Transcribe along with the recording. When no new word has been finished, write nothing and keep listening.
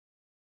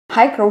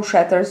Hi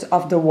crocheters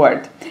of the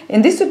world.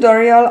 In this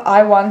tutorial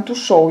I want to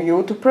show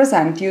you, to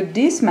present you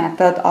this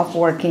method of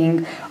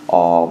working.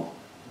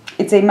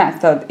 It's a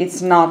method,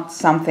 it's not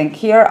something.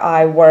 Here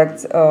I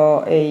worked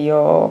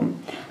a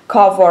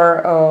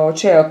cover,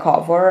 chair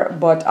cover,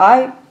 but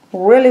I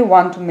really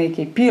want to make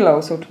a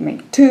pillow, so to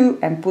make two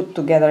and put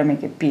together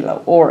make a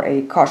pillow or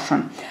a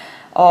cushion.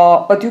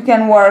 But you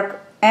can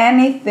work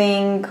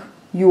anything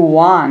you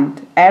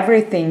want,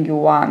 everything you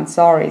want,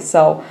 sorry.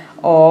 So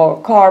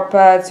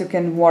carpets, you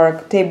can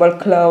work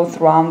tablecloth,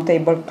 round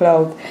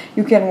tablecloth,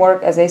 you can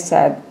work, as I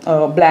said,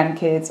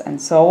 blankets and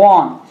so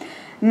on.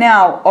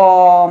 Now,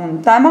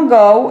 time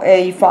ago,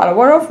 a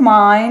follower of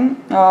mine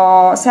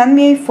sent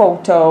me a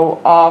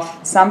photo of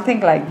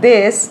something like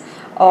this,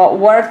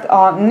 worked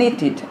on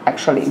knitted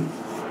actually.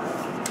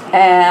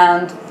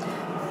 And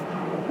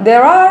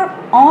there are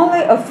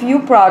only a few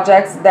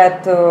projects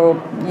that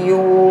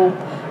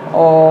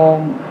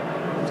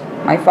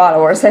my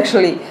followers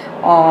actually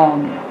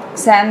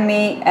send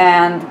me,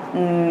 and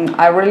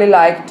I really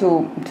like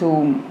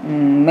to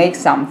make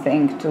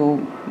something,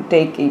 to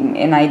take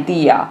an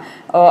idea.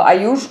 I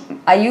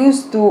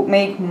used to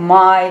make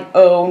my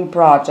own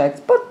projects,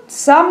 but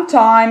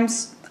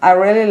sometimes I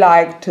really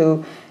like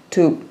to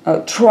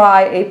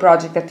try a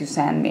project that you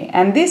send me,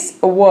 and this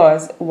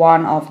was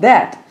one of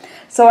that.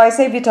 So I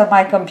save it on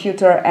my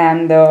computer,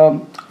 and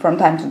from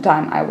time to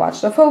time I watch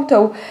the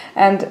photo,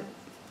 and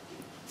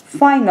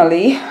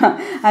finally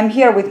I'm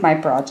here with my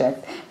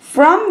project.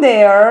 From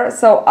there,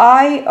 so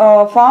I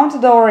found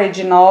the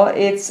original.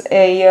 It's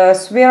a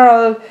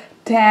swirl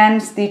 10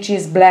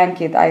 stitches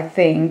blanket, I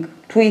think,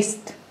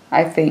 twist,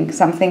 I think,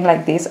 something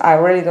like this. I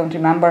really don't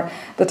remember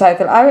the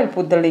title. I will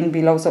put the link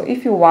below, so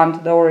if you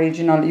want the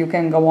original you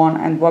can go on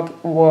and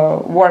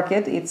work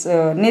it. It's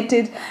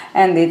knitted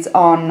and it's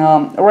on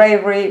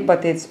Ravelry,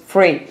 but it's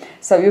free,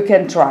 so you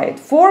can try it.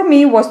 For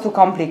me it was too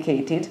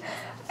complicated,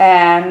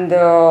 and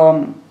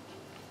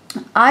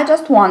I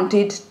just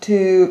wanted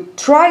to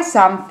try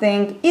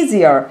something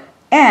easier,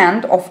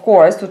 and of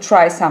course to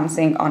try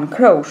something on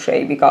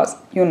crochet, because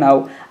you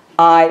know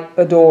I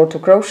adore to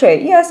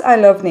crochet. Yes, I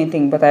love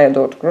knitting, but I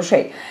adore to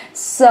crochet.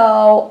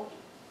 So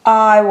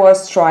I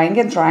was trying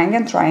and trying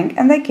and trying,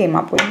 and I came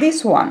up with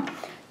this one,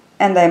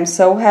 and I'm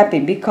so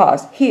happy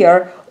because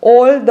here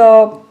all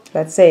the,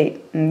 let's say,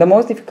 the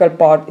most difficult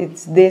part,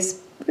 it's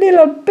this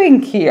little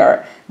pink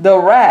here. The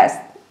rest,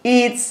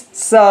 it's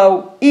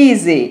so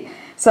easy.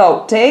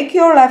 So take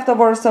your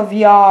leftovers of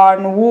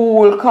yarn,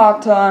 wool,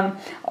 cotton,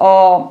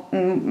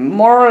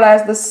 more or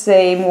less the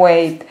same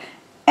weight,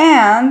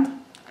 and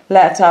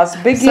let us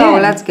begin. So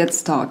let's get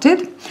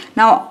started.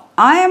 Now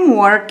I am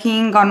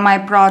working on my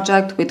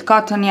project with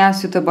cotton yarn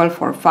suitable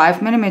for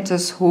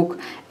 5mm hook,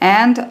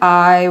 and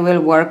I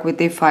will work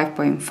with a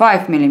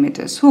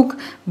 5.5mm hook,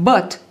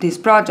 but this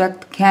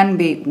project can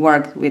be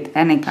worked with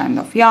any kind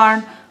of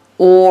yarn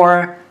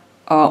or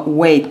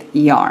weight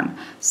yarn.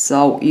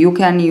 So you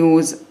can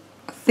use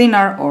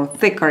thinner or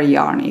thicker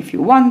yarn if you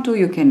want to.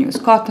 You can use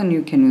cotton,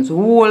 you can use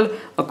wool,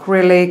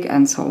 acrylic,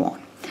 and so on.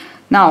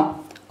 Now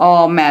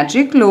a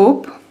magic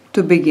loop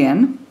to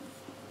begin.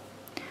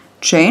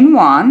 Chain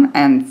 1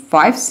 and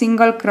 5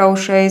 single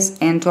crochets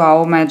into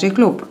our magic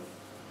loop.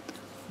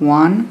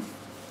 1,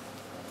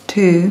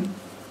 2,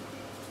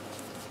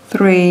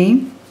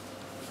 3,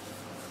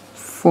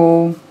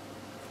 4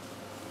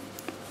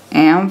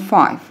 and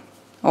 5.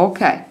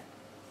 Okay.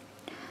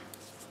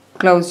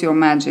 Close your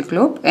magic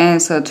loop,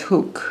 insert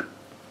hook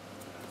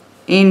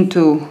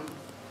into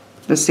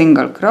the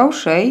single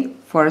crochet,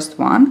 first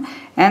one,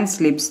 and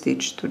slip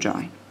stitch to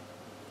join.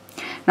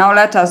 Now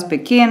let us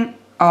begin.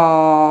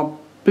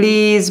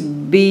 Please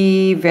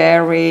be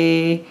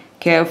very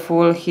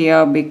careful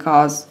here,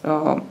 because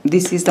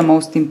this is the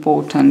most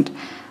important,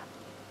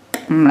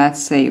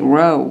 let's say,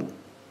 round.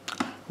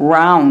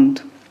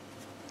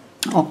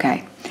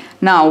 Okay,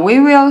 now we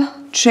will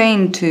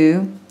chain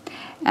 2,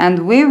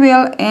 and we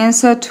will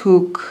insert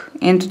hook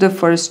into the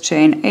first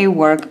chain,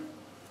 work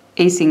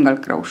a single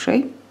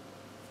crochet,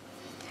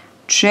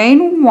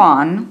 chain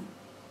 1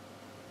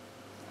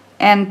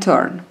 and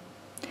turn,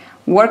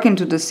 work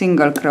into the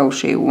single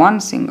crochet, 1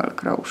 single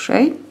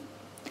crochet,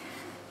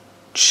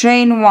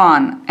 chain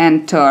 1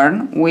 and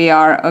turn. We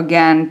are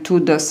again to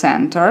the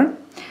center.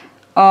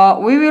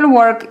 We will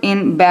work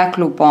in back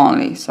loop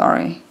only,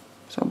 sorry,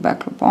 so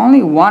back loop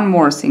only, 1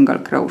 more single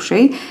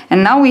crochet,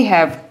 and now we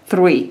have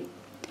 3.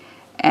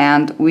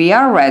 And we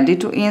are ready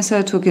to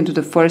insert hook into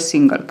the first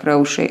single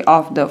crochet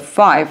of the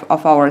 5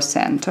 of our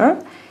center,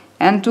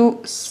 and to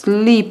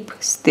slip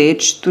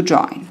stitch to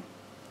join.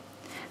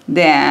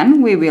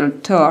 Then we will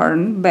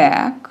turn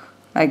back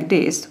like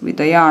this with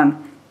the yarn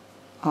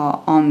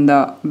on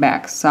the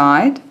back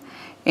side,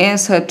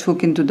 insert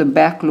hook into the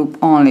back loop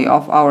only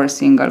of our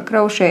single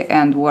crochet,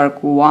 and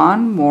work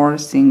 1 more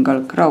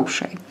single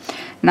crochet.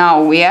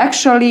 Now we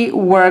actually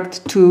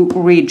worked 2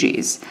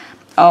 ridges.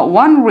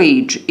 One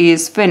ridge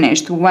is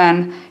finished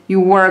when you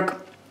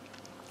work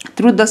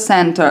through the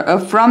center,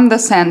 from the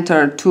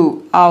center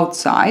to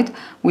outside.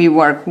 We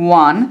work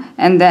 1,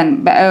 and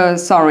then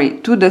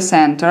to the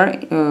center,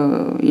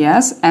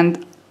 yes,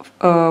 and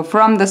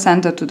from the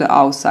center to the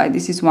outside,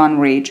 this is one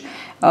ridge.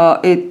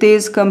 It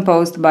is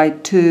composed by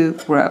 2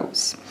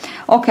 rows.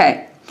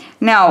 Okay,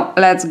 now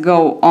let's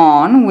go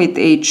on with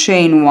a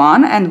chain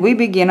 1 and we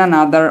begin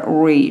another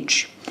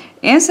ridge.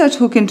 Insert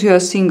hook into a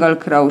single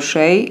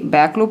crochet,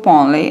 back loop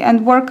only,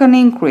 and work an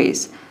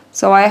increase.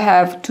 So I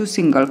have 2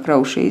 single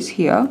crochets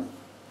here.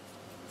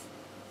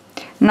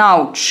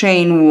 Now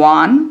chain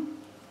 1,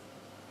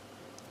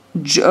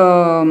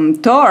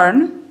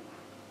 turn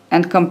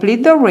and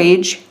complete the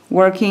ridge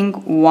working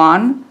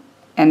 1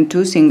 and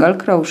 2 single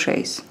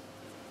crochets.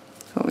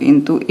 So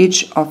into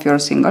each of your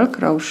single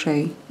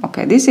crochet.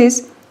 Okay, this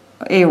is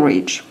a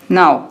ridge.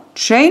 Now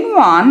chain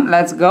 1,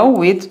 let's go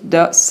with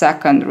the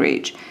second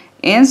ridge.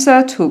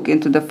 Insert hook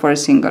into the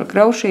first single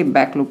crochet,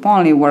 back loop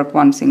only, work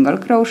 1 single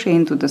crochet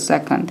into the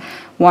second,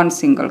 1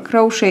 single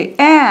crochet,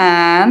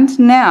 and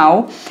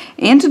now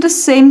into the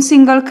same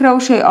single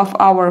crochet of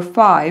our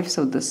 5,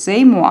 so the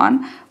same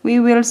one, we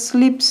will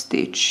slip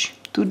stitch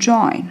to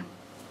join.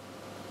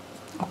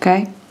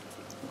 Okay,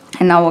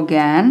 and now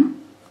again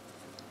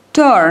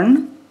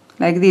turn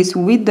like this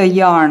with the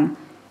yarn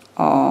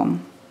on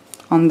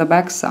the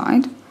back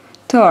side,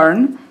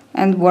 turn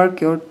and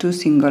work your 2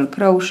 single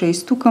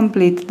crochets to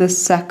complete the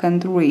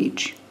second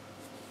ridge.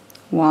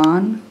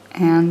 1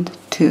 and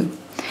 2.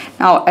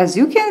 Now as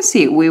you can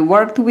see, we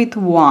worked with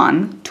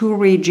 1, 2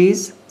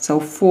 ridges, so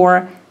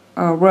 4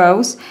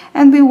 rows,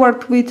 and we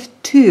worked with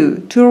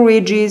 2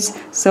 ridges,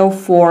 so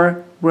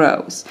 4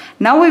 rows.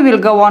 Now we will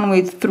go on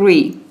with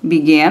 3.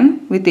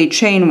 Begin with a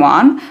chain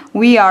 1.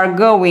 We are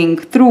going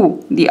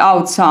through the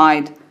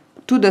outside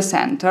to the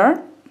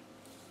center,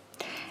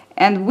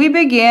 and we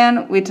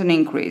begin with an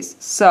increase.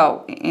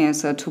 So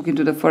insert hook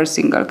into the first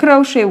single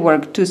crochet,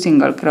 work 2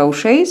 single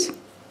crochets,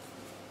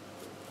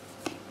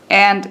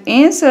 and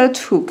insert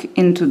hook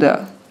into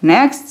the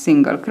next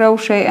single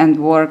crochet and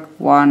work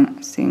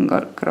 1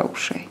 single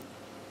crochet.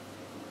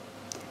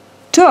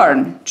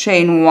 Turn,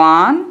 chain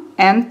 1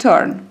 and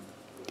turn,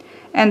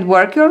 and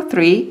work your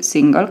 3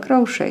 single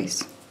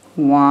crochets.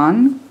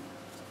 1,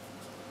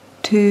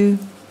 2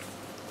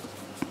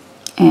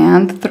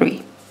 and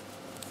 3.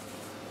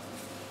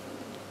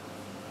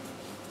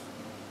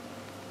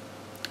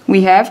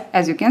 We have,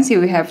 as you can see,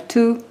 we have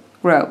 2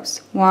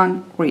 rows,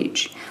 1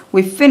 ridge.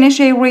 We finish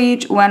a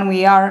ridge when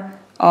we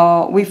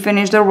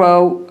finish the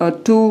row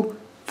 2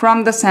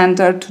 from the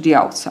center to the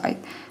outside.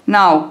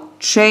 Now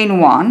chain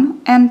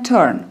 1 and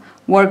turn.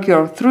 Work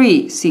your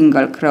 3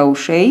 single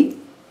crochet,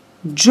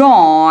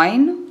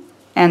 join,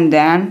 and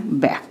then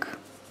back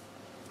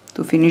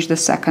to finish the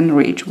second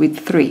ridge with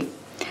 3.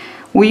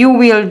 You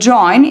will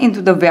join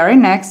into the very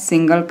next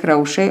single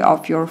crochet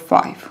of your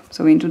 5.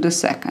 So into the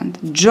second.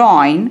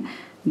 Join,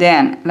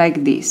 then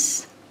like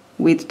this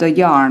with the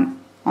yarn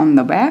on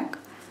the back,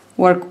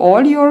 work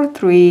all your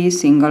 3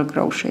 single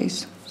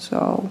crochets.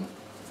 So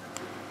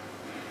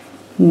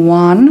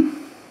 1,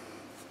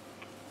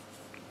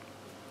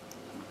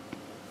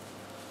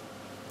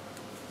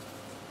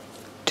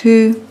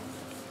 2,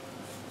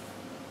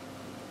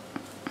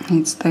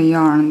 it's the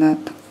yarn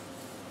that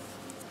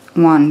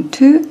 1,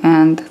 2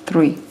 and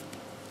 3.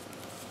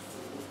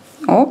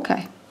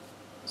 Okay,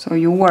 so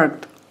you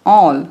worked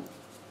all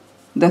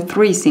the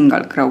 3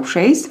 single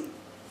crochets,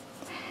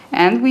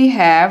 and we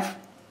have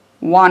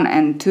 1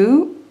 and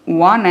 2,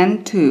 1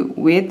 and 2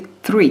 with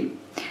 3.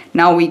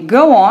 Now we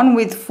go on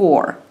with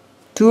 4,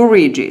 2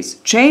 ridges,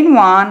 chain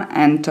 1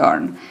 and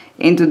turn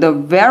into the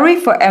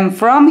very and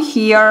from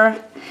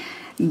here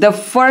the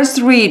first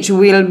ridge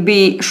will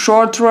be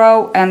short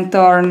row and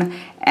turn,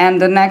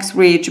 and the next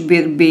ridge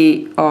will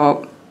be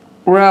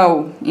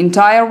row,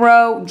 entire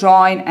row,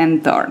 join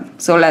and turn.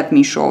 So let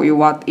me show you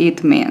what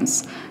it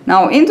means.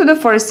 Now into the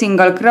first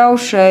single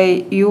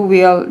crochet you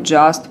will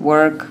just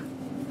work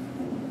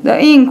the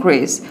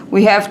increase.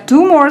 We have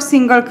 2 more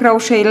single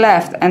crochet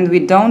left and we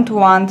don't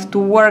want to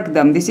work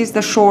them. This is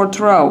the short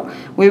row.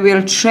 We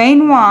will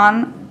chain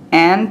 1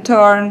 and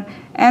turn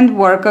and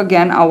work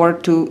again our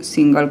 2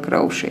 single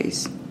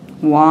crochets.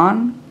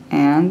 1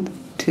 and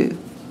 2.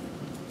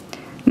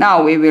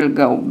 Now we will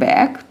go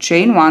back,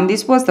 chain 1,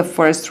 this was the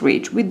first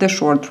ridge with the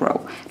short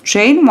row,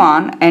 chain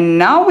 1, and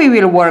now we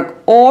will work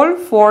all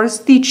 4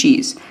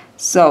 stitches.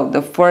 So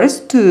the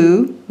first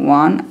 2,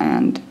 1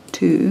 and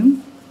 2,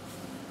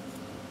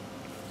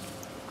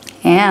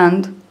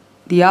 and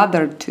the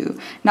other 2.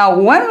 Now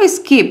when we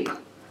skip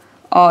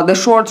the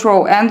short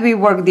row and we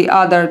work the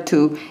other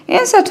 2,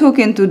 insert hook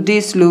into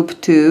this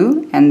loop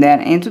 2 and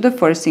then into the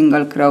first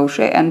single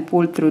crochet and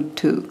pull through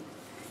 2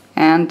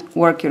 and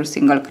work your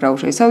single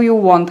crochet, so you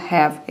won't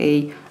have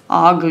a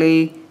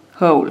ugly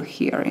hole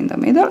here in the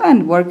middle,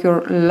 and work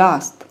your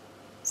last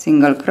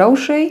single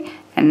crochet,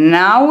 and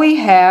now we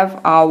have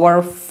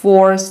our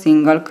 4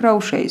 single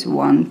crochets,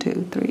 1,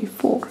 2, 3,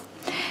 4,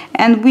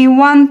 and we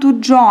want to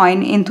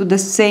join into the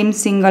same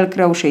single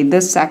crochet, the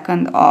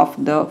second of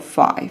the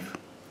 5.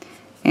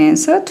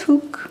 Insert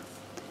hook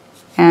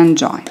and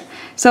join.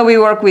 So we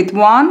work with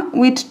 1,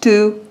 with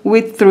 2,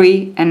 with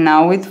 3, and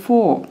now with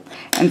 4.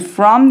 And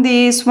from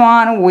this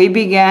one we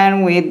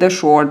began with the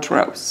short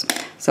rows.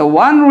 So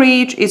one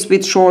ridge is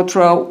with short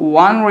row,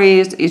 one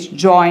ridge is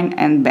join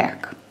and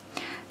back.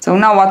 So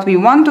now what we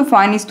want to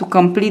find is to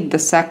complete the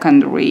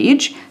second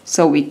ridge.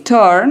 So we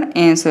turn,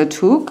 insert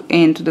hook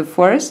into the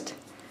first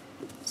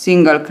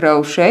single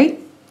crochet,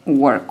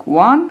 work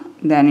 1,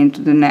 then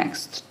into the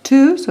next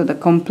 2, so the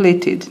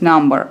completed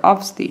number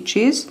of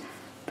stitches,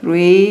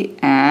 3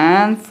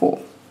 and 4.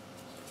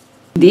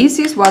 This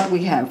is what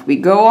we have. We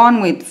go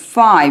on with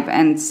 5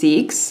 and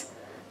 6,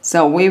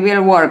 so we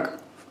will work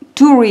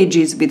 2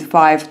 ridges with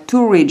 5,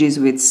 2 ridges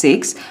with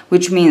 6,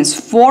 which means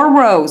 4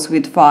 rows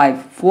with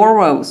 5, 4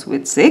 rows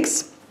with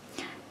 6,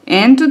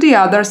 into the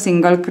other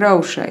single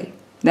crochet.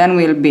 Then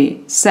will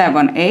be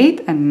 7,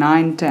 8 and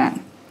 9,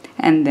 10.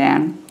 And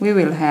then we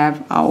will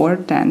have our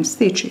 10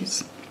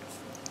 stitches.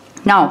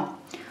 Now,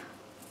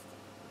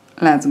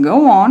 let's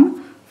go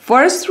on.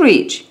 First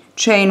ridge,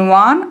 chain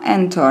 1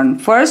 and turn.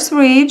 First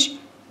ridge,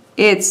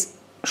 it's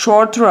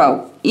short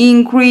row.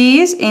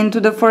 Increase into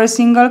the first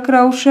single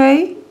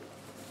crochet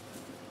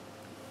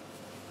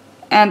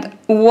and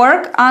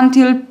work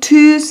until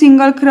 2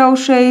 single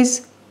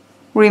crochets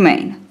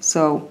remain.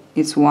 So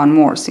it's one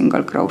more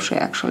single crochet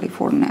actually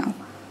for now.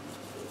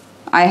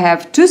 I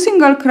have 2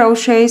 single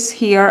crochets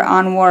here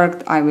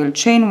unworked. I will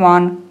chain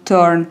 1,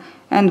 turn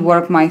and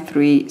work my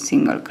 3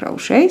 single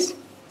crochets.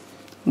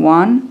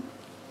 1,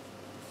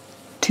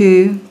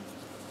 2,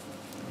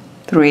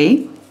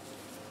 3.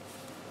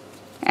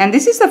 And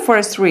this is the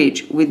first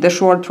ridge with the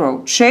short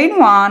row. Chain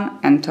 1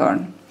 and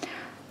turn.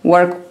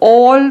 Work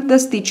all the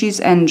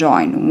stitches and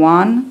join.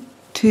 1,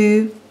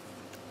 2,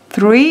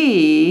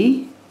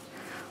 3.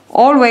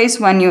 Always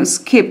when you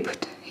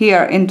skipped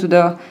here into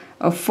the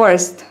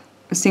first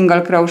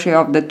single crochet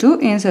of the 2,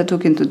 insert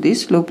hook into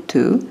this loop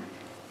 2,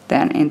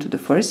 then into the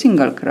first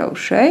single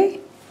crochet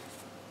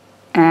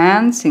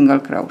and single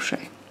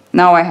crochet.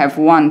 Now I have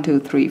 1,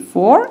 2, 3,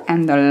 4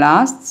 and the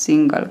last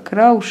single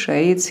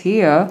crochet is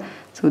here,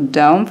 so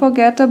don't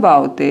forget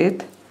about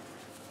it.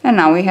 And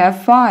now we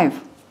have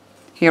 5.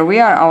 Here we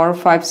are, our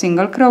 5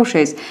 single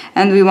crochets,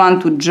 and we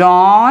want to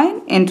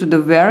join into the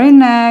very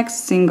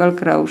next single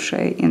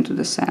crochet into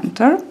the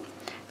center,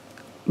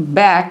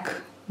 back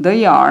the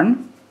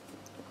yarn,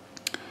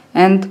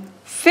 and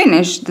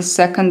finish the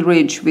second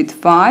ridge with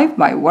 5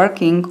 by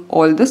working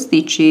all the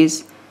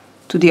stitches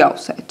to the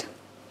outside.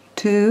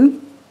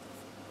 2,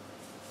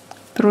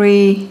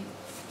 3,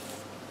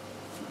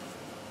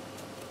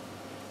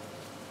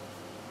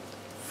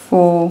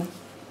 4,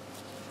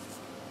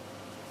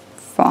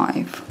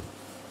 5.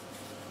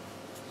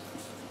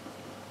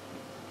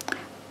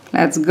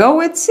 Let's go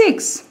with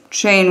 6.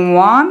 Chain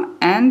 1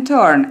 and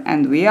turn,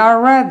 and we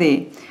are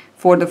ready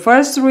for the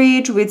first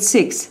ridge with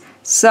 6.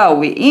 So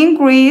we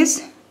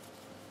increase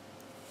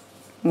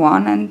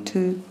 1 and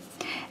 2,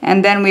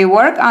 and then we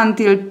work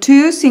until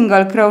 2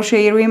 single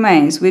crochet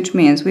remains, which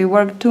means we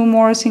work 2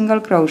 more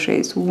single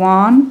crochets,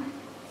 1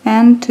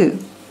 and 2.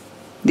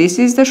 This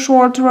is the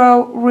short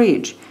row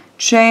ridge.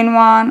 Chain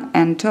 1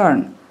 and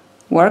turn.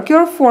 Work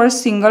your 4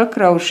 single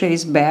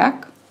crochets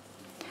back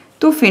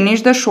to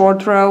finish the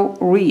short row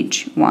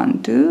ridge.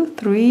 1, 2,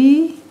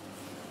 3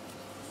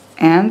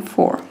 and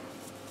 4.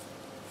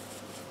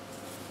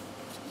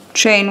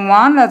 Chain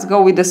 1, let's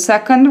go with the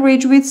second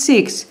ridge with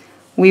 6.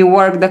 We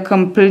work the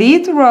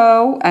complete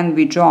row and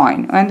we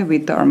join and we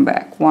turn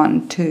back.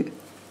 1, 2,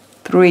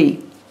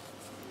 3,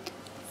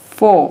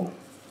 4.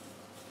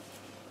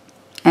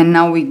 And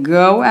now we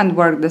go and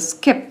work the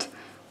skipped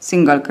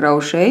single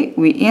crochet.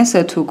 We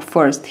insert hook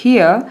first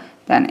here,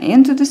 then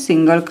into the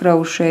single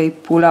crochet,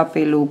 pull up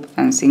a loop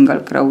and single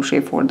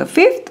crochet for the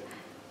 5th,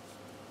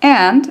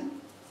 and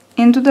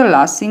into the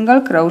last single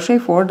crochet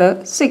for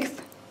the 6th.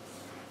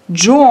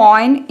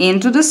 Join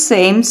into the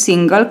same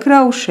single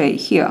crochet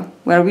here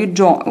where you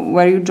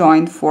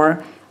joined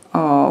for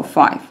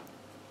 5,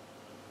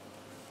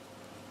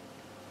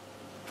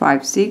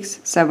 6,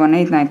 7,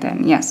 8, 9,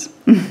 10. Yes.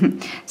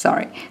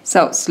 Sorry.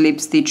 So slip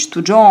stitch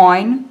to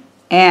join,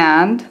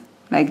 and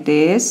like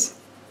this.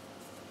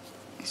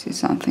 This is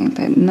something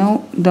that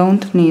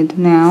don't need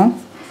now.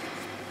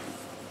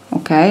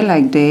 Okay,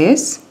 like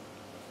this,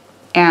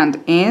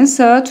 and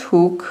insert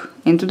hook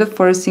into the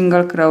first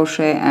single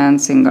crochet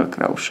and single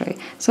crochet.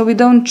 So we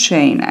don't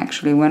chain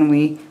actually when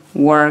we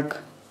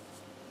work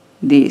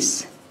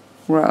this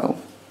row.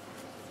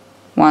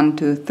 1,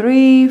 2,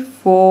 3,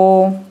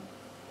 4,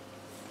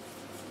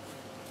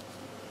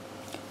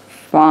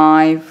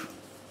 5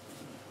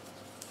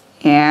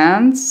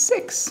 and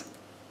 6.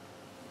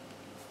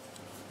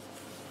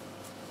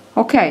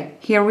 Okay,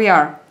 here we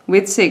are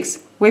with 6.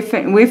 We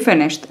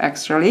finished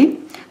actually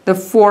the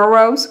 4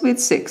 rows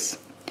with 6.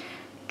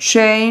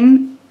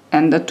 Chain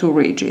and the 2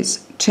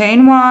 ridges.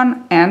 Chain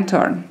 1 and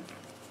turn.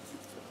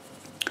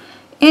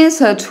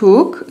 Insert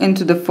hook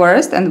into the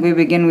first and we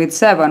begin with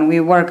 7. We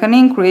work an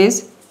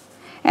increase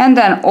and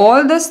then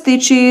all the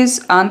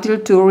stitches until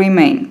 2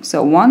 remain.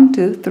 So 1,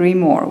 2, 3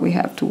 more we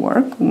have to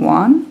work.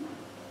 1,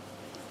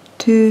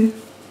 2,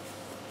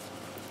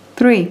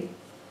 3,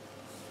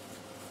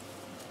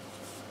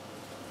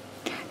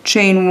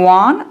 chain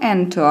 1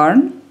 and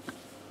turn,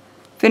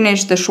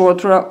 finish the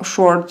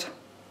short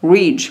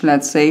ridge,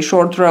 let's say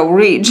short row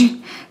ridge.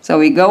 So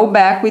we go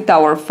back with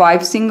our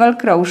 5 single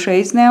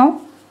crochets now,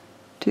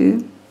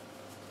 2,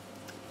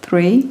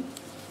 3,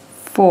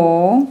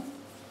 4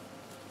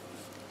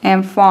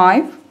 and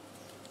 5,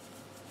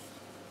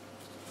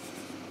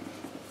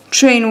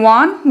 chain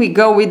 1, we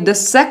go with the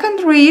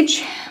second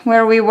ridge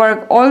where we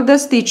work all the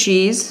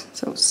stitches,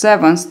 so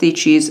 7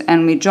 stitches,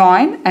 and we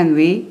join and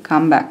we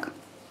come back,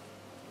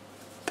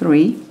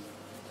 3,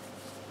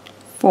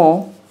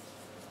 4,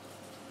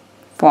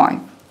 5.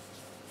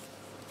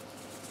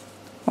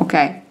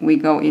 Okay, we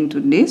go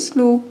into this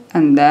loop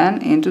and then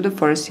into the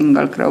first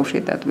single crochet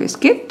that we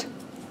skipped,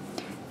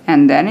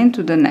 and then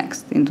into the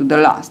next, into the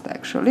last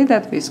actually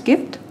that we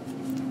skipped.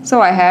 So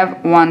I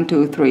have 1,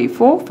 2, 3,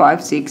 4,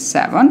 5, 6,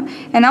 7,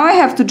 and now I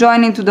have to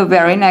join into the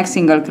very next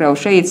single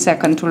crochet. It's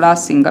second to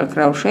last single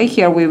crochet.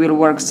 Here we will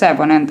work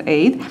 7 and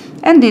 8,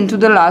 and into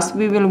the last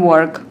we will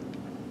work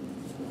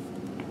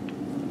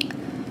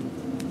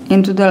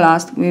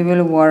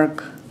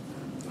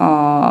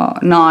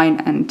 9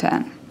 and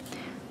 10.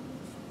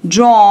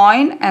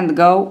 Join and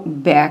go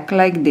back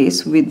like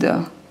this with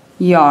the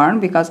yarn,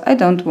 because I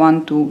don't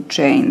want to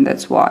chain,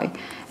 that's why,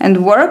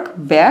 and work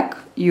back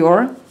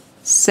your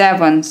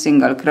 7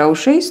 single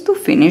crochets to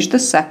finish the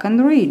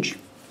second ridge.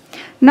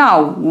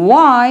 Now,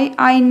 why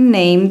I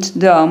named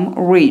them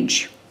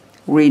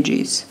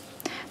ridges?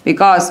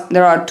 Because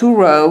there are 2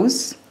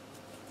 rows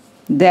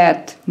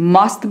that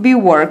must be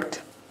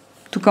worked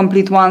to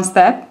complete one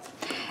step,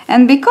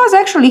 and because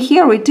actually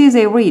here it is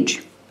a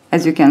ridge,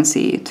 as you can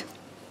see it.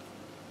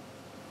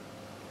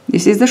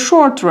 This is the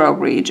short row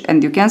ridge,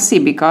 and you can see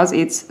because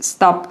it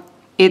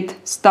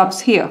stops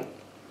here.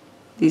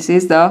 This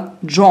is the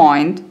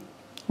joined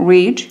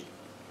ridge,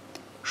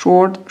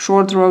 short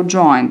row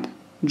joined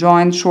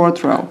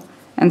short row,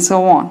 and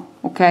so on.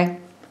 Okay,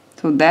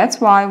 so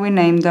that's why we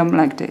named them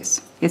like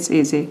this. It's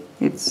easy,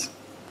 it's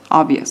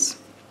obvious.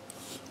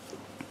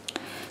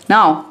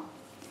 Now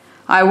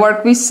I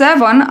work with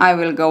 7, I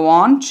will go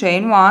on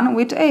chain 1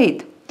 with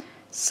 8.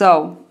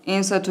 So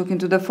insert hook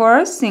into the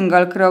first,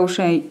 single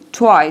crochet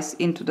twice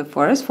into the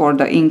first for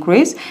the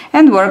increase,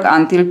 and work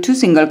until 2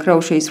 single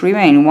crochets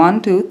remain.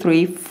 1, 2,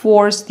 3,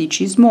 4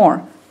 stitches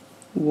more.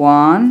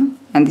 1,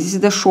 and this is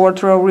the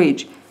short row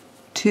ridge.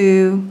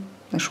 2,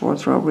 the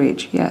short row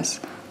ridge, yes.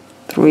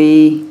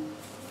 3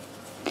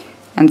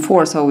 and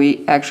 4, so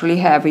we actually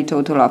have a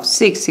total of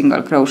 6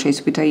 single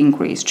crochets with an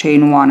increase.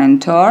 Chain 1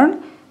 and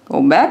turn,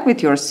 go back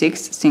with your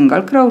 6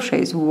 single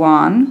crochets.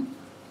 1,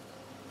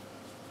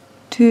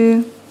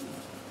 2,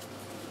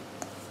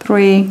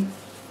 3,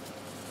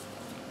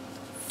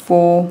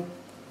 4,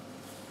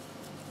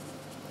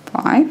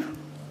 5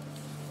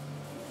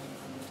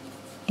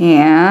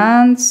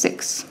 and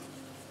 6.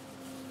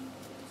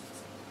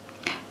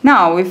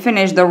 Now we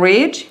finish the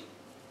ridge.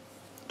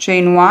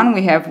 Chain 1,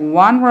 we have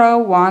one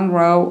row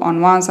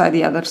on one side,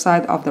 the other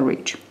side of the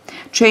ridge.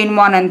 Chain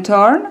 1 and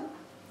turn,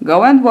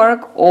 go and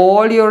work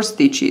all your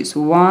stitches.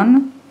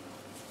 1,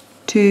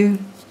 2,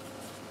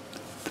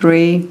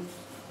 3,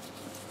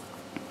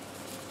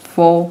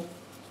 4,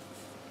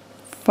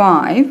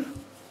 5,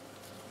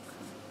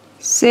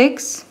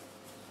 6,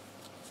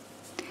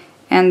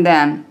 and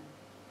then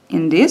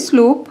in this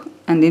loop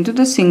and into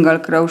the single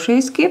crochet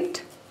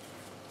skipped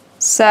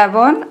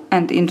 7,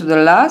 and into the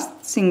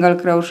last single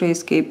crochet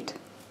skipped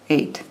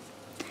 8.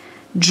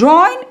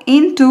 Join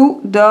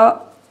into the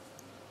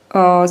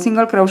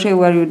single crochet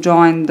where you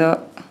join the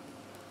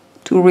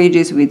 2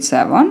 ridges with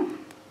 7,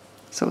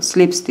 so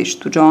slip stitch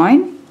to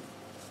join,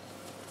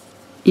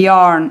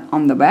 yarn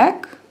on the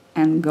back,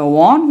 and go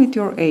on with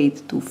your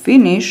 8 to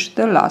finish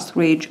the last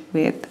ridge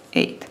with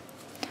 8.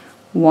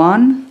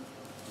 1,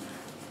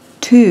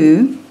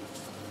 2,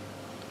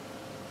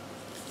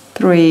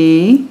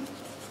 3,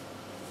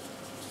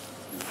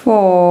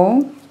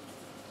 4,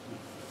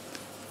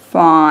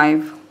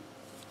 5,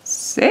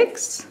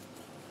 6,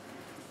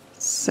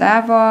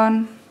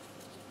 7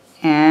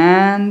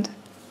 and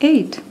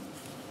 8.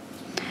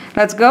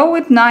 Let's go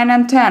with 9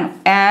 and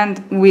 10,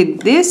 and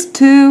with these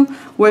 2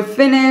 we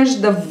finish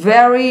the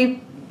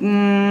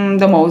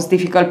the most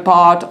difficult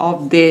part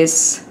of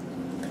this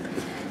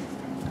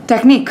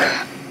technique.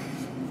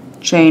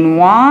 Chain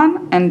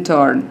 1 and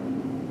turn.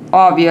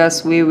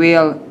 Obvious, we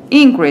will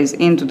increase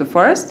into the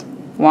first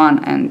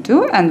 1 and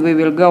 2, and we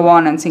will go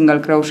on and single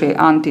crochet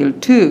until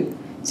 2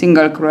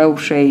 single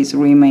crochets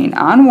remain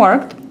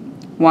unworked.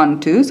 1,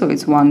 2, so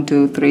it's 1,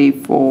 2, 3,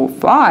 4,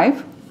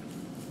 5.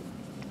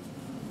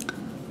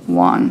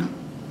 1,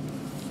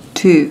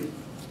 2,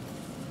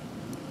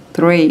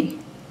 3,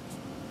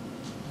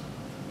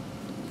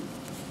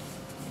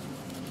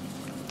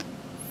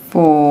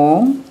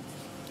 4,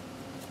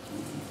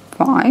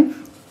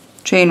 5.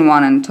 Chain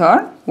 1 and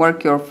turn,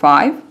 work your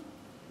 5.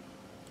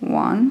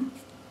 1,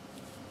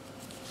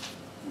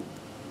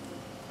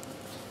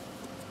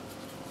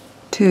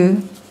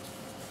 2,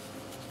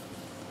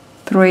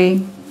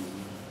 3,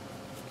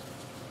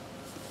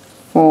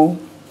 4,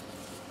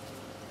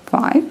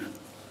 5,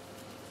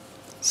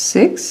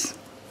 6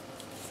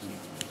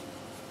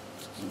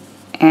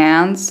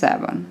 and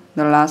 7,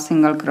 the last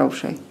single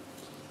crochet.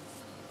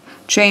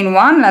 Chain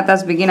 1, let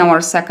us begin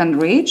our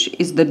second ridge,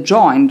 is the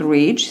joined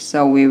ridge,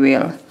 so we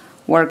will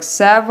work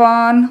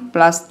 7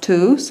 plus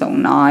 2, so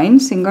 9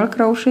 single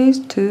crochets,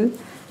 2,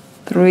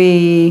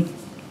 3,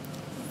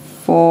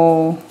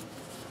 4,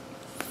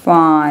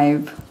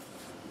 5,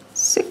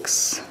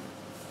 6,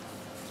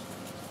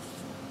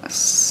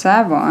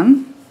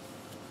 7.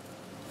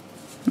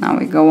 Now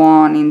we go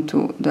on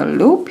into the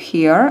loop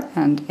here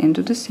and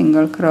into the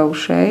single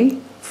crochet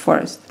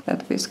first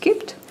that we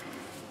skipped,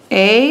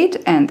 8,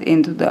 and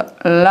into the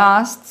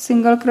last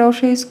single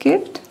crochet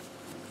skipped,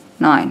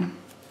 9,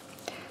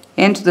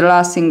 into the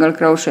last single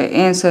crochet,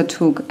 insert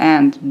hook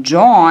and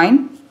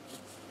join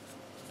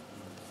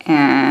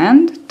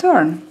and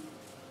turn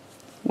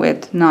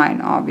with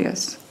 9,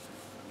 obvious.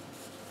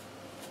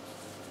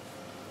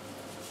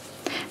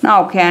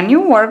 Now can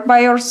you work by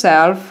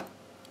yourself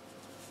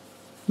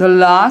the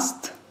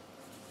last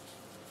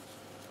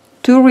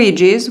 2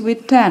 ridges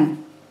with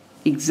 10,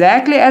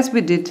 exactly as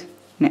we did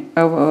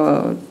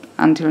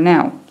until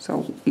now,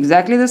 so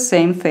exactly the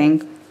same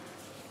thing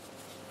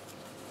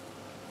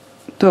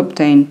to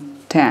obtain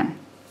 10.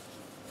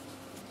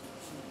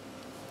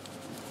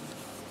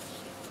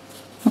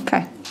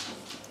 Okay,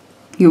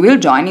 you will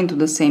join into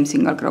the same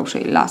single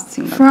crochet, last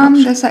single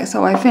crochet.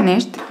 So I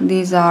finished,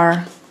 these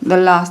are the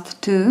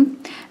last 2.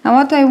 Now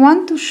what I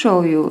want to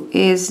show you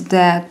is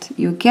that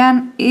you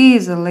can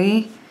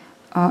easily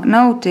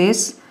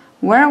notice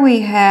where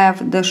we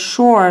have the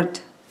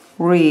short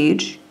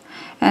ridge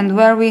and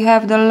where we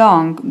have the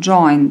long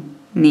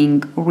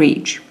joining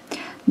ridge.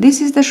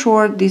 This is the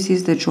short, this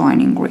is the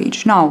joining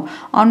ridge. Now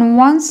on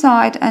one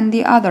side and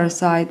the other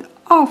side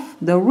of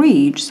the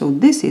ridge, so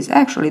this is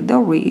actually the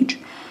ridge,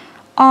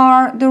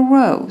 are the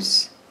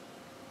rows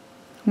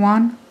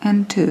 1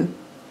 and 2.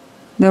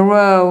 The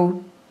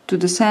row to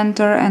the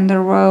center and the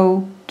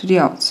row to the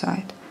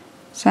outside,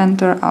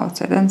 center,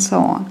 outside, and so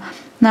on.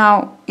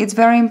 Now it's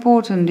very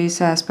important,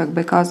 this aspect,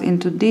 because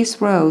into these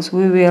rows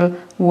we will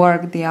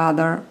work the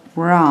other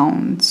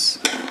rounds.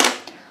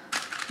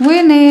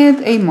 We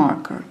need a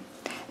marker,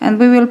 and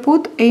we will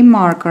put a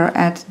marker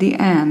at the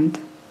end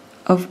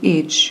of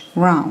each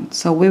round,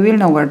 so we will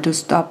know where to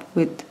stop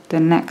with the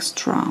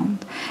next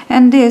round.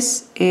 And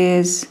this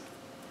is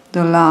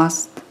the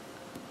last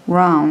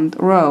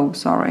row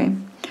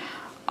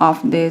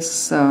of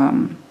this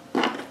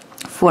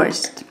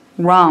first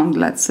round,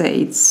 let's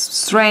say. It's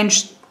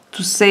strange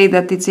to say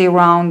that it's a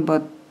round,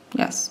 but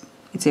yes,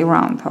 it's a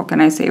round. How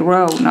can I say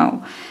row?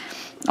 No.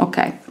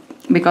 Okay,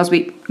 because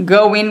we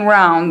go in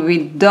round, we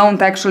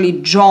don't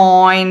actually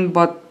join,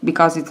 but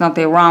because it's not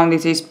a round,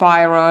 it's a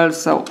spiral,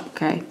 so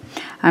okay.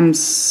 I'm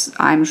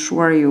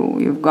sure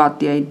you've got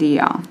the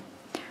idea.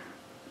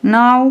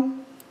 Now,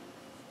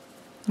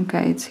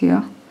 okay, it's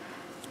here.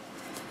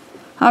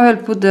 I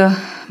will put the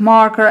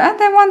marker, and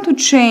I want to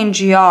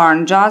change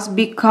yarn just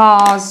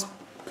because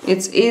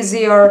it's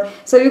easier.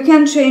 So you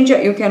can change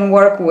it, you can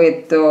work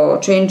with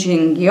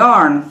changing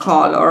yarn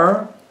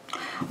color,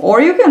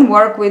 or you can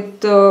work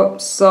with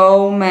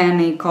so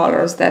many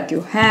colors that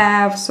you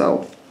have,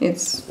 so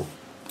it's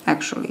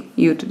actually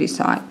you to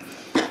decide.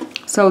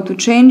 So to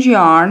change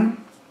yarn,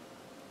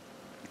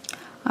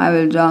 I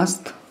will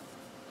just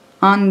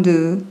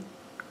undo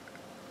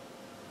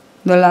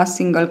the last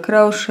single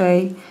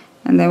crochet,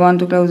 and I want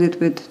to close it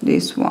with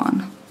this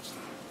one.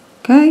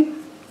 Okay,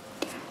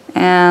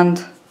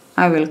 and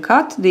I will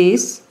cut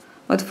this,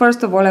 but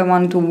first of all I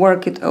want to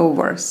work it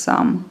over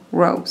some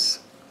rows.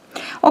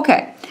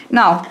 Okay,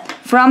 now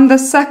from the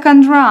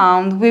second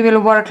round we will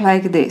work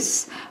like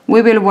this.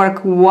 We will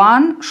work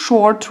one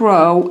short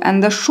row,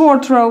 and the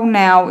short row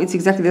now it's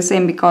exactly the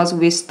same because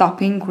we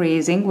stop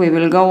increasing. We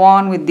will go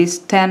on with these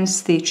 10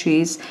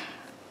 stitches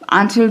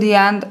until the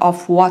end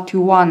of what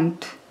you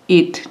want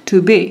it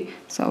to be.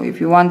 So if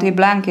you want a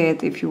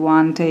blanket, if you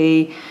want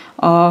a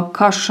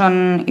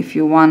cushion, if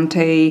you want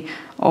a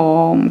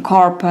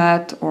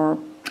carpet, or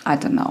I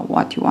don't know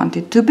what you want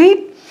it to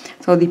be.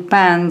 So it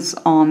depends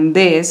on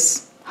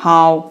this,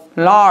 how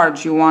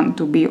large you want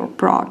to be your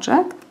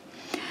project,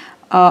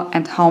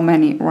 and how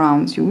many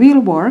rounds you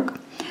will work.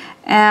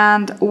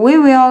 And we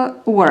will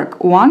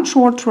work one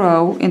short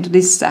row into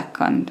this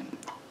second.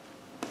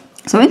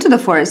 So into the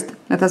first,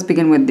 let us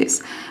begin with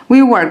this.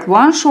 We work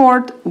one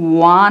short,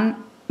 one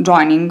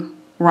joining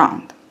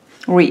round,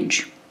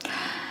 ridge,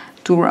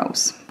 2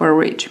 rows per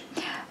ridge.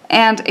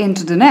 And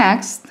into the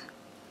next,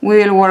 we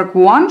will work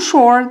one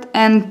short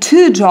and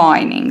 2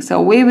 joining. So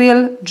we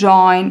will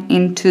join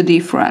into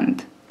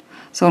different,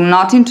 so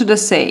not into the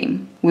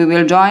same. We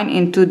will join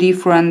into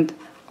different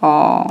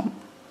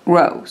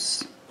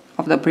rows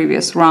of the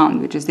previous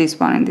round, which is this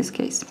one in this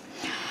case.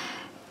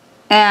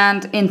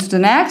 And into the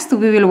next,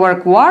 we will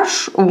work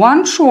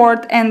one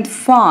short and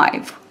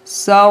 5.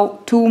 So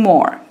 2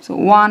 more. So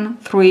 1,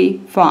 3,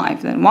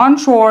 5. Then 1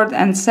 short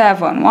and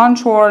 7. 1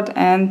 short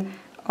and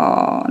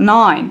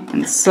 9,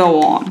 and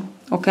so on.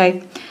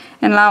 Okay.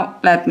 And now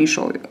let me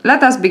show you.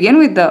 Let us begin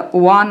with the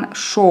one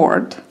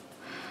short.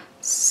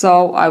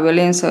 So I will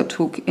insert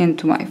hook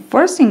into my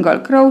first single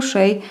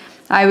crochet.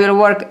 I will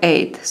work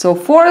 8. So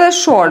for the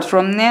short,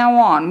 from now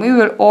on, we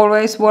will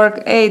always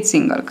work 8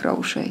 single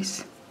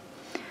crochets.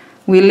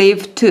 We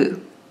leave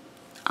 2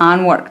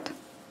 unworked.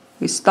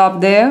 We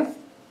stop there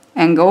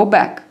and go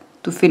back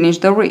to finish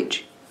the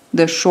ridge,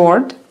 the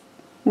short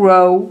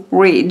row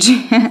ridge.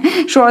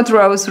 Short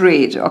rows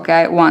ridge.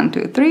 Okay, 1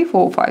 2 3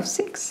 4 5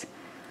 6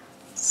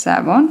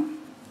 7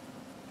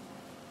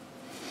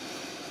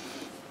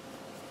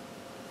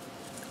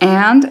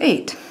 and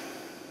 8.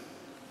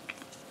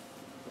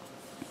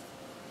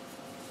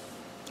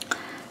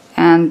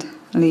 And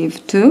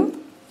leave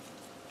 2,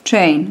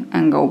 chain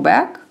and go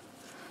back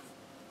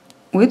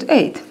with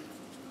 8.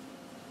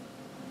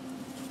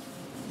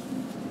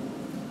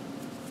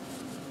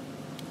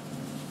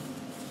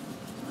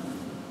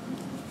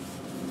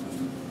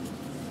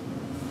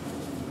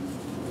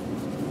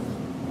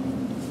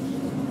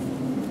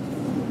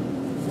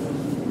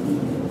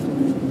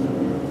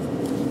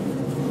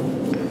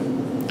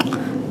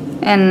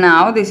 And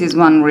now this is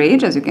one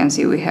ridge. As you can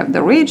see, we have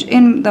the ridge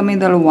in the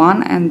middle,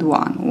 1 and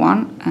 1,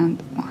 1 and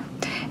 1.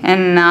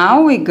 And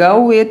now we go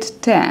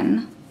with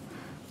 10.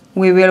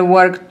 We will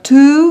work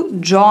 2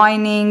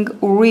 joining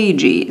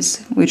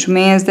ridges, which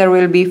means there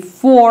will be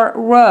 4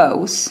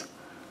 rows.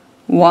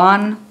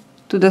 1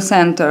 to the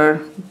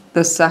center,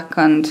 the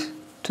second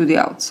to the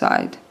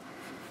outside,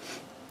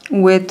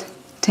 with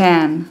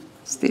 10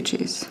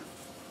 stitches.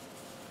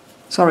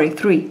 Sorry,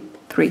 3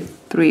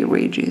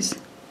 ridges.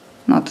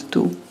 Not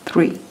 2,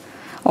 3.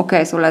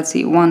 Okay, so let's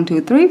see, 1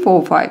 2 3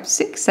 4 5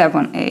 6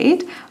 7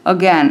 8.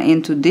 Again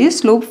into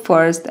this loop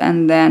first,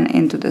 and then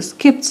into the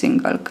skipped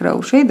single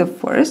crochet. The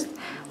first,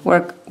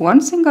 work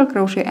 1 single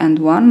crochet and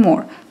 1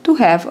 more to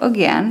have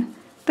again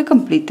the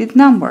completed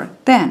number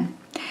 10.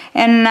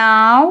 And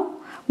now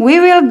we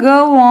will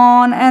go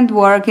on and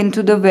work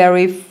into the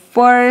very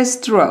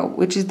first row,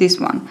 which is this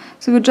one.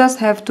 So we just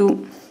have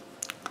to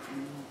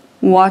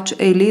watch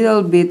a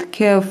little bit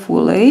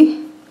carefully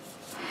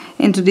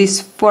into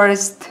this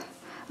first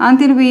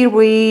until we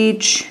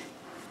reach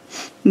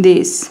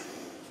this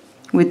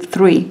with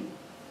 3.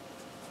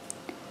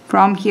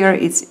 From here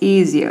it's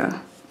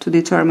easier to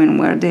determine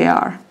where they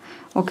are.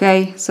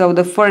 Okay, so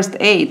the first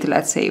 8,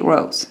 let's say,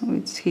 rows,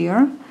 it's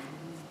here,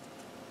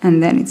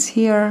 and then it's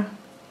here,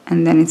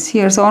 and then it's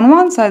here. So on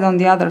one side, on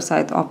the other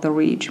side of the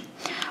ridge.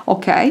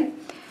 Okay,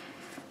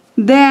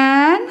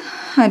 then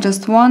I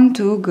just want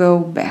to go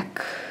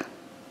back.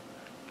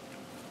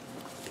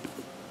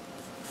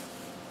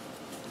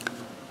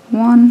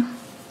 1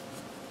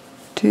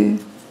 2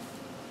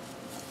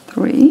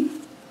 3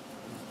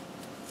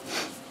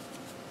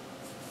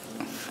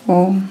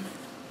 4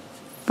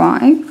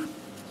 5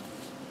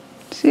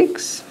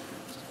 6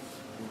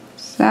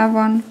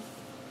 7.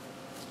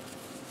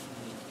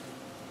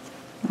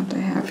 What I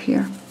have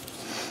here,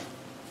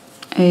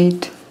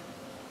 8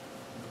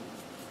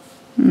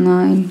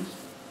 9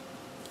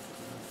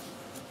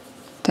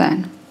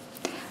 10.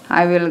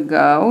 I will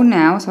go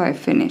now, so I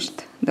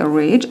finished the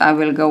ridge. I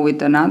will go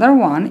with another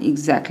one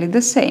exactly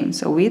the same,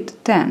 so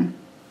with 10.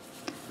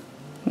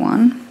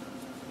 1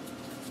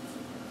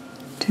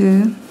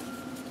 2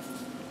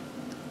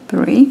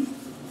 3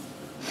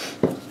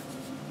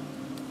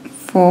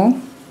 4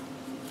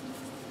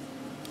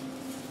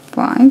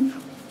 5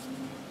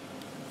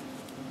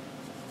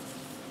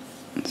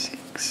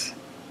 6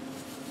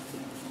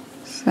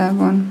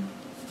 7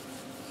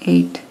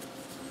 8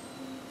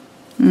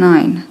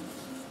 9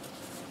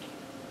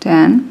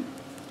 10.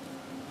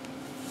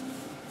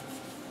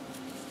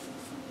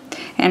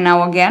 And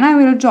now again I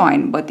will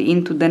join, but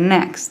into the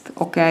next.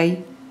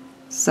 Okay,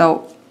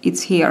 so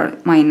it's here,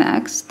 my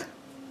next,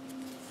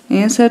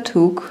 insert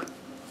hook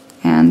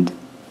and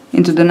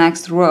into the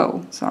next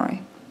row,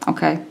 sorry.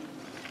 Okay,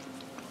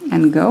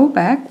 and go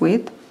back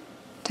with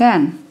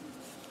 10.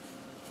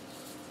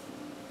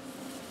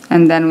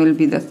 And then will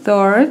be the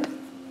third,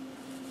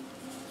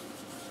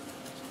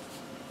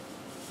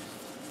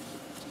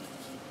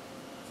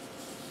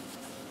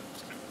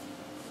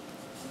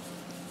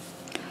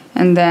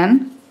 and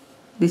then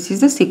this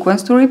is the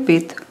sequence to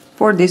repeat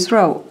for this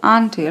row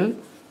until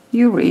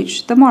you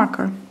reach the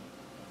marker.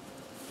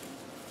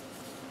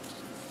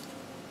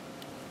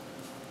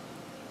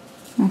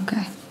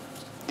 Okay,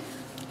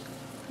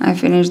 I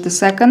finished the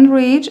second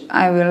ridge.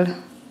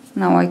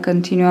 Now I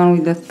continue on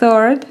with the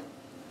third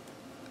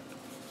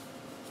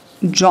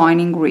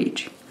joining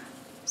ridge.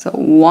 So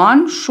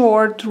 1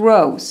 short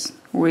rows,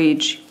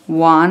 ridge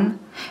 1,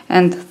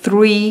 and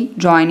 3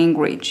 joining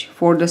ridge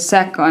for the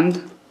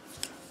second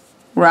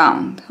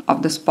round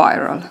of the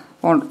spiral.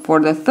 For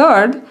the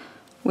third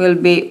will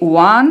be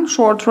 1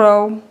 short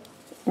row,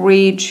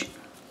 ridge,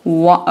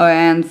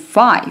 and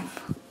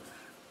 5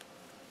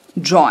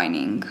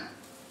 joining.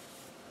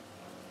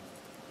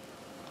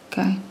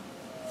 Okay,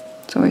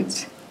 so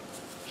it's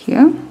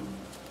here,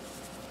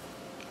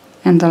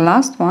 and the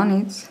last one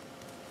is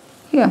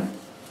here.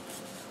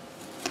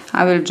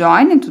 I will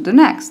join into the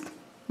next.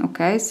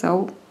 Okay,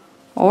 so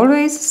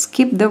always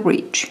skip the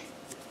ridge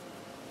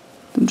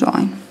to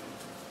join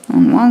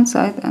on one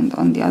side and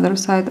on the other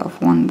side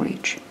of one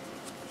ridge.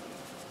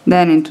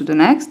 Then into the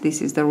next,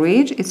 this is the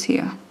ridge, it's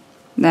here.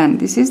 Then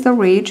this is the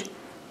ridge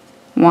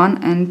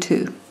 1 and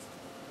 2.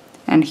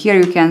 And here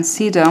you can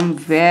see them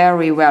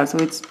very well. So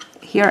it's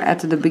here at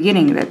the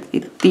beginning that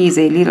it is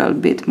a little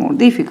bit more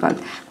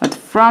difficult. But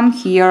from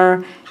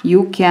here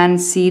you can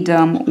see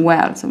them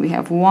well. So we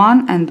have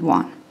 1 and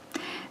 1.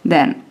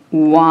 Then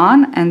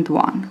 1 and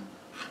 1.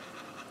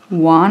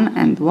 1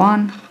 and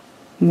 1.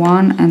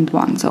 1 and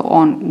 1. So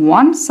on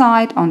one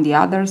side, on the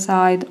other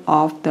side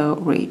of the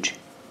ridge.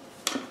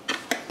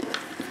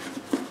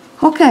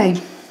 Okay,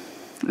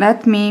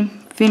 let me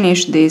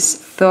finish this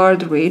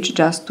third ridge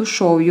just to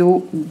show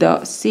you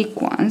the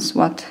sequence,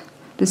 what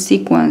the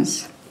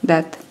sequence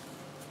that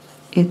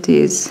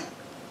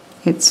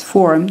it's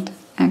formed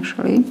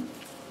actually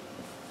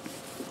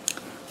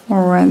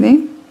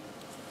already.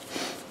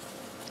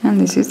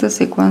 And this is the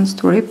sequence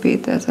to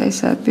repeat, as I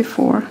said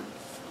before.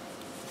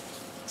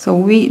 So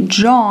we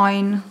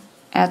join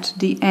at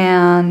the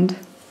end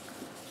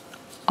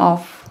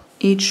of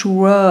each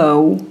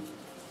row,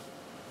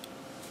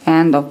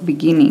 end of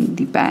beginning,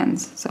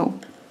 depends. So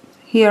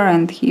here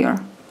and here,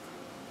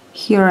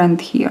 here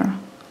and here,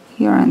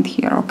 here and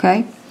here,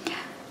 okay,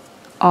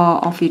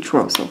 of each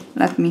row. So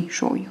let me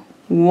show you.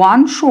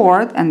 One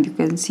short, and you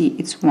can see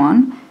it's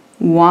 1,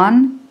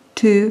 1,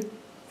 2,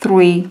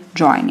 3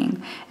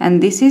 joining,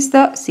 and this is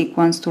the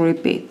sequence to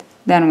repeat.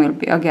 Then will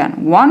be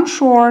again 1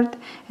 short,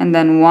 and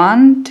then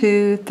 1,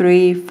 2,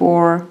 3,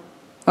 4,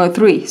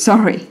 3,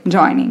 sorry,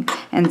 joining,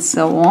 and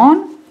so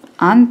on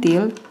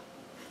until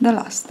the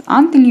last,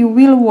 until you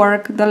will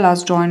work the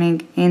last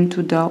joining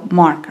into the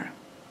marker.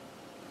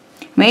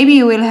 Maybe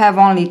you will have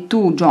only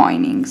 2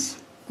 joinings,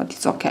 but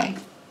it's okay.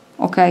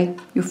 Okay,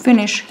 you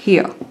finish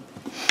here.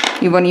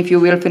 Even if you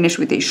will finish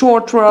with a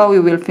short row,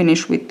 you will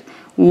finish with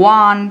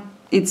 1.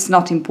 It's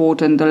not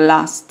important, the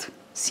last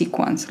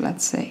sequence,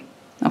 let's say.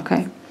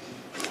 Okay,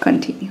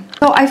 continue.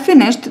 So I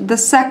finished the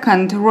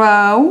second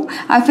row.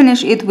 I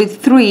finished it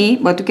with 3,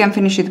 but you can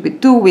finish it with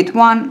 2, with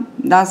 1,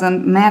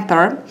 doesn't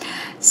matter.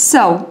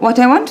 So what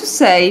I want to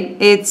say,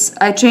 it's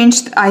I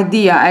changed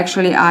idea.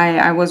 Actually,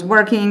 I was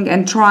working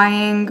and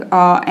trying,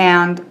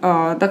 and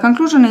the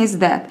conclusion is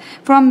that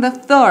from the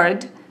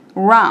third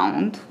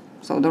round,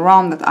 so the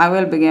round that I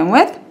will begin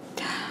with,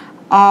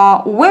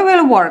 we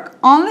will work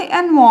only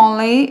and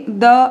only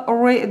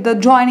the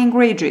joining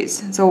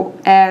ridges, so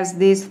as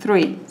these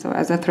 3, so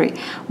as a 3.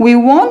 We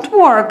won't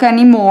work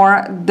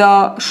anymore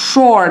the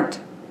short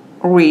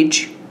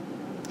ridge.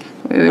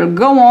 We will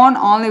go on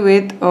only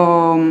with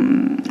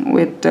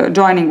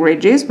joining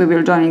ridges. We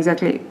will join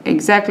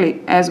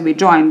exactly as we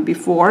joined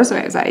before, so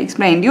as I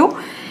explained you,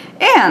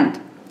 and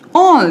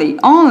only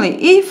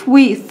if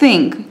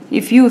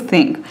you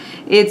think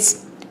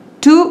it's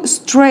too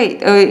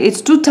straight,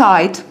 it's too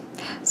tight,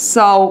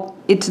 so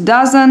it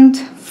doesn't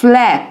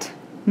flat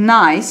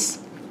nice,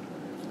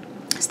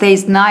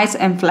 stays nice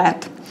and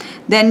flat,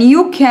 then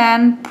you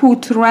can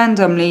put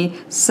randomly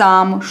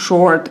some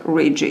short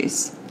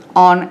ridges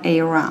on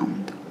a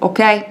round.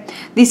 Okay,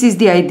 this is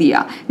the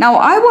idea. Now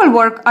I will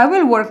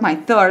work my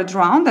third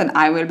round, and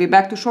I will be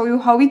back to show you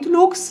how it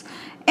looks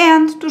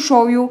and to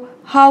show you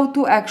how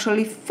to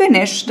actually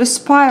finish the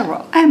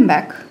spiral. I'm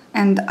back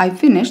and I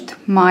finished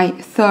my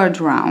third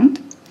round.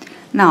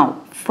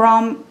 Now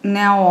from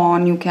now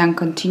on you can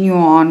continue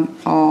on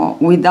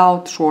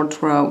without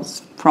short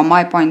rows. From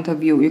my point of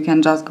view, you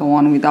can just go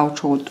on without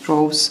short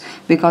rows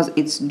because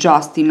it's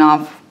just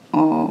enough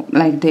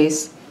like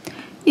this.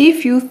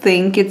 If you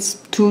think it's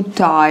too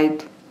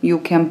tight, you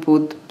can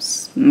put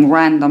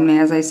randomly,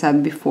 as I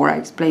said before, I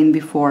explained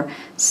before,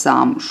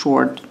 some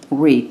short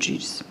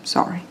ridges,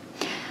 sorry.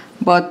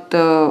 But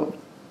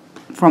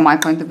from my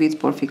point of view, it's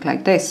perfect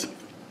like this.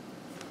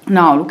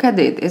 Now look at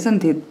it,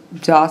 isn't it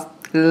just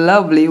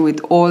lovely with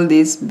all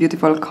these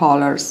beautiful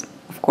colors?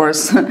 Of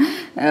course,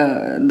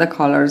 the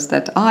colors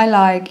that I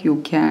like,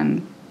 you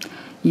can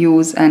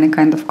use any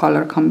kind of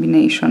color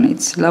combination.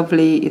 It's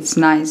lovely, it's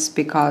nice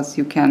because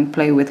you can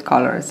play with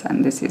colors,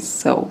 and this is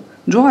so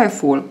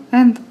joyful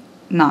and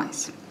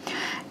nice.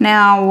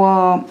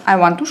 Now I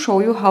want to show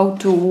you how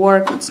to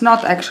work. It's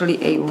not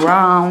actually a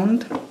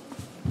round,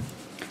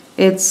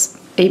 it's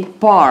a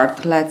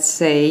part, let's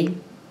say.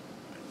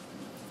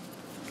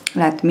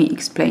 Let me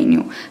explain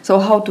you. So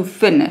how to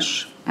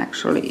finish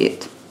actually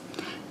it.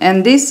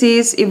 And this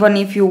is even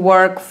if you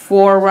work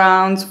 4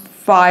 rounds,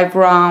 5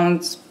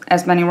 rounds,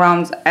 as many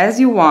rounds as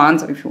you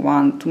want. So if you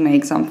want to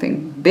make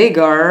something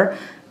bigger,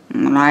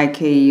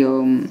 like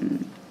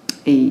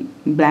a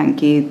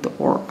blanket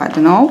or I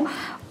don't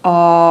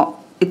know,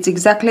 it's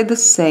exactly the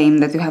same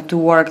that you have to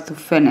work to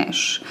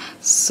finish.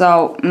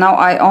 So now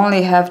I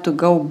only have to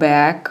go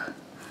back.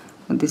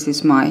 This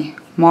is my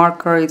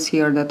marker, it's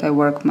here that I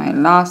work my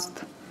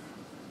last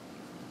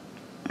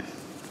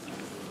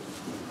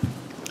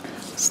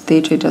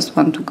stitch. I just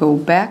want to go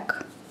back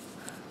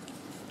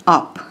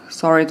up,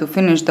 sorry, to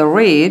finish the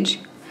ridge,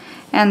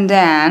 and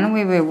then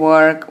we will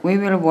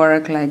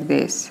work like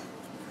this.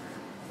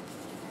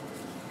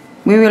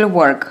 we will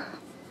work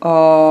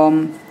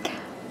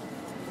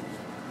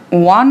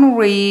one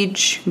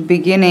ridge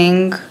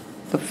beginning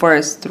the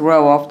first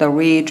row of the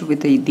ridge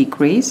with a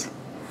decrease,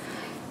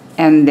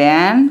 and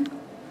then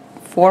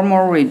 4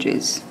 more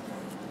ridges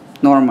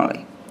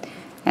normally,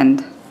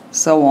 and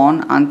so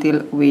on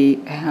until we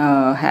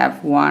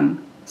have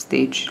 1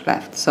 stitch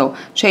left. So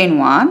chain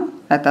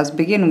 1, let us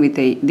begin with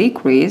a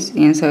decrease,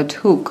 insert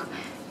hook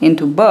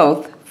into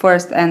both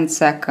first and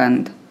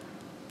second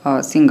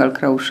single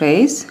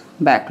crochets,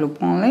 back loop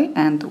only,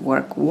 and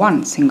work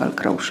 1 single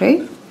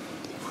crochet,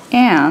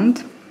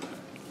 and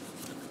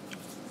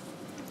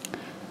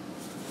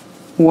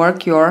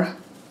work your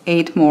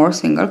 8 more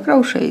single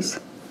crochets.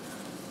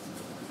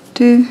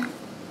 2,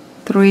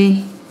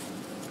 3,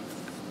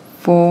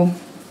 4,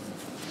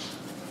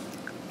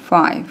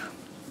 5,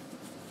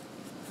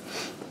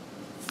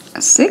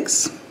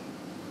 6,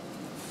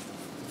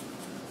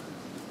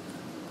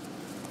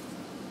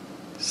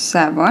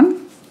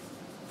 7,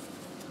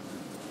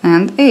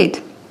 and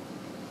 8.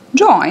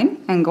 Join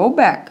and go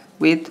back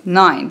with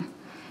 9,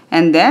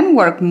 and then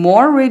work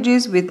more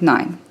ridges with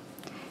 9.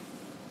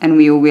 And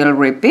we will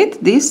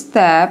repeat this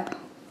step.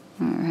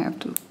 I have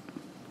to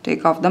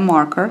take off the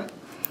marker.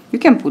 You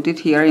can put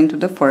it here into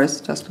the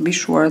first, just to be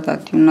sure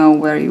that you know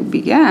where you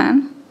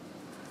began.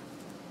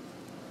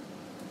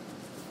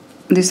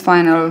 This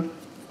final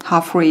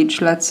half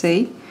ridge, let's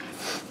say.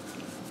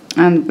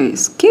 And we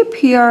skip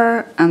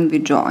here and we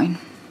join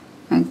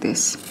like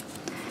this.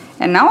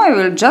 And now I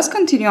will just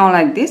continue on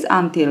like this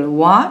until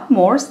 1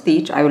 more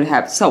stitch I will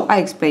have. So I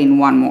explain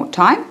one more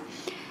time.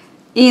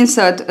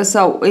 Insert,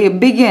 so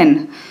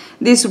begin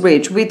this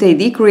ridge with a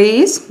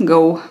decrease,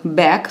 go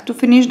back to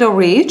finish the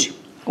ridge,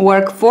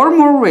 work 4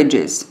 more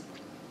ridges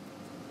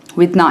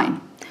with 9.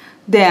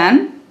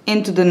 Then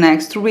into the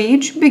next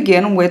ridge,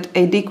 begin with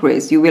a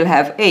decrease. You will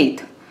have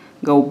 8.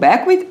 Go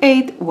back with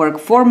 8, work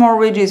 4 more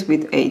ridges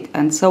with 8,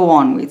 and so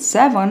on with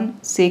 7,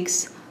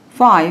 6,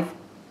 5,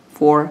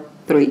 4,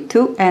 3,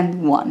 2,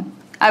 and 1.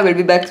 I will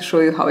be back to show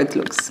you how it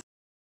looks.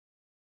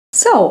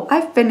 So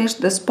I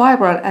finished the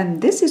spiral,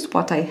 and this is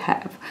what I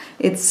have.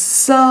 It's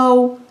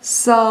so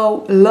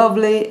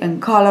lovely and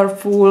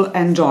colorful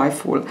and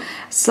joyful.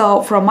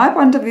 So from my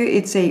point of view,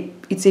 it's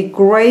a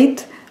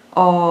great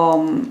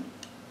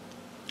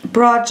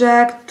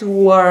project to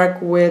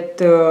work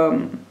with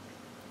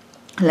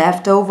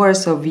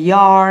leftovers of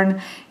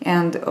yarn,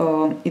 and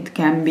it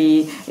can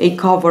be a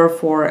cover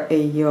for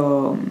a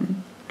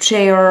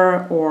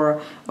chair,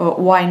 or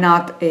why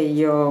not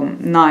a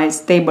nice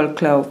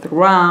tablecloth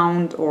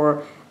round,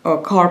 or a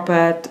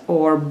carpet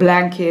or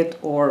blanket,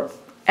 or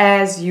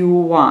as you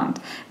want.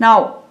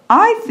 Now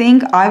I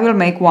think I will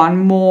make one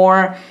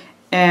more,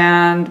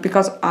 and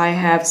because I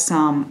have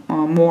some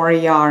more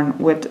yarn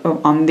with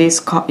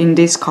in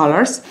these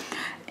colors,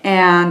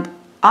 and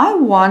I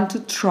want to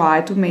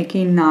try to make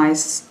a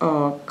nice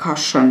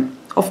cushion.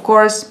 Of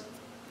course,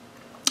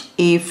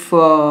 if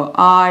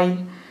I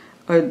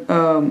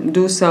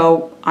do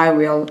so, I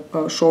will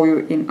show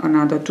you in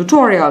another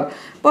tutorial.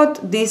 But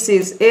this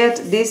is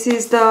it. This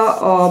is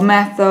the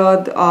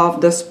method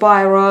of the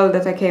spiral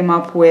that I came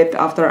up with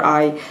after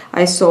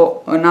I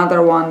saw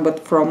another one, but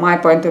from my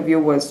point of view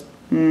was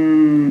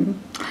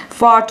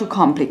far too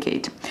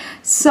complicated.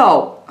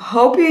 So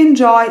hope you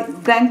enjoy.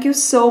 Thank you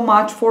so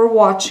much for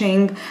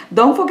watching.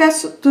 Don't forget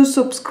to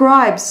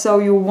subscribe so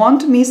you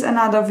won't miss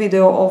another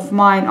video of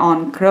mine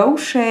on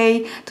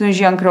crochet,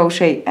 Tunisian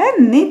crochet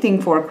and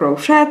knitting for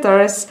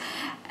crocheters.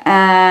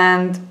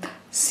 And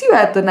see you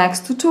at the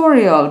next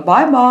tutorial.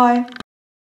 Bye bye.